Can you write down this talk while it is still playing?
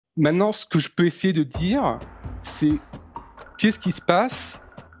Maintenant, ce que je peux essayer de dire, c'est qu'est-ce qui se passe,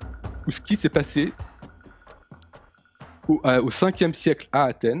 ou ce qui s'est passé au 5e siècle à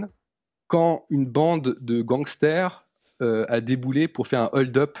Athènes, quand une bande de gangsters a déboulé pour faire un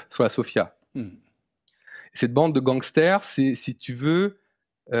hold-up sur la Sophia. Cette bande de gangsters, c'est, si tu veux,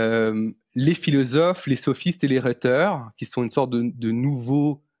 les philosophes, les sophistes et les rhéteurs, qui sont une sorte de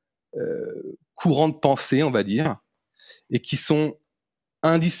nouveaux courants de pensée, on va dire, et qui sont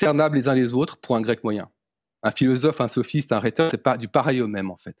indiscernables les uns les autres pour un grec moyen. Un philosophe, un sophiste, un rhéteur, c'est pas du pareil au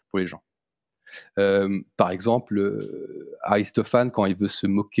même, en fait, pour les gens. Par exemple, Aristophane, quand il veut se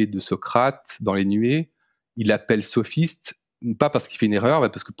moquer de Socrate dans les nuées, il l'appelle sophiste, pas parce qu'il fait une erreur, mais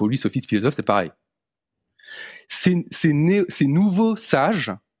parce que pour lui, sophiste, philosophe, c'est pareil. Ces nouveaux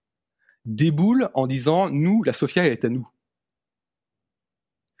sages déboulent en disant « nous, la Sophia, elle est à nous ».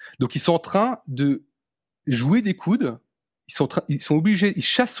 Donc ils sont en train de jouer des coudes, ils sont obligés, ils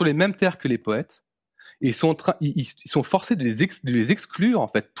chassent sur les mêmes terres que les poètes, et ils sont forcés de les exclure, en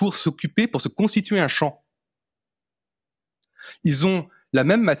fait, pour s'occuper, pour se constituer un champ. Ils ont la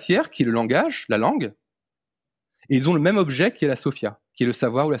même matière, qui est le langage, la langue, et ils ont le même objet, qui est la Sophia, qui est le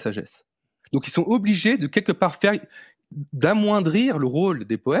savoir ou la sagesse. Donc ils sont obligés de quelque part d'amoindrir le rôle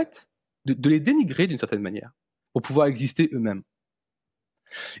des poètes, de les dénigrer d'une certaine manière, pour pouvoir exister eux-mêmes.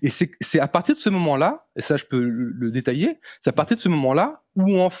 Et c'est à partir de ce moment-là, et ça je peux le détailler, c'est à partir de ce moment-là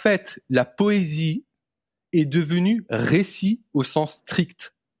où en fait la poésie est devenue récit au sens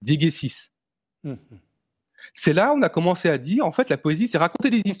strict, diégésis. C'est là où on a commencé à dire, en fait, la poésie, c'est raconter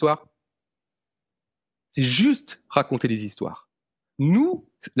des histoires. C'est juste raconter des histoires. Nous,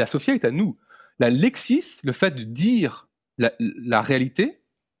 la Sophia est à nous. La lexis, le fait de dire la réalité,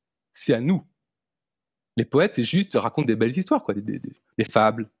 c'est à nous. Les poètes, c'est juste raconter des belles histoires, quoi, des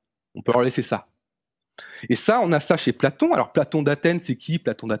fables. On peut leur laisser ça. Et ça, on a ça chez Platon. Alors, Platon d'Athènes, c'est qui?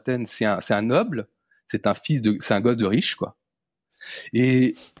 Platon d'Athènes, c'est un noble, c'est un gosse de riche, quoi.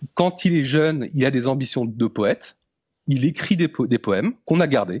 Et quand il est jeune, il a des ambitions de poète. Il écrit des poèmes qu'on a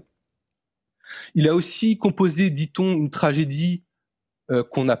gardés. Il a aussi composé, dit-on, une tragédie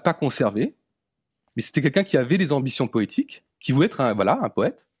qu'on n'a pas conservée. Mais c'était quelqu'un qui avait des ambitions poétiques, qui voulait être un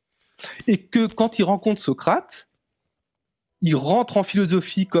poète. Et que quand il rencontre Socrate, il rentre en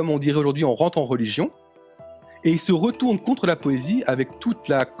philosophie, comme on dirait aujourd'hui, on rentre en religion. Et il se retourne contre la poésie avec toute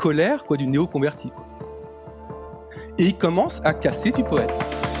la colère, quoi, du néo-converti, quoi. Et il commence à casser du poète.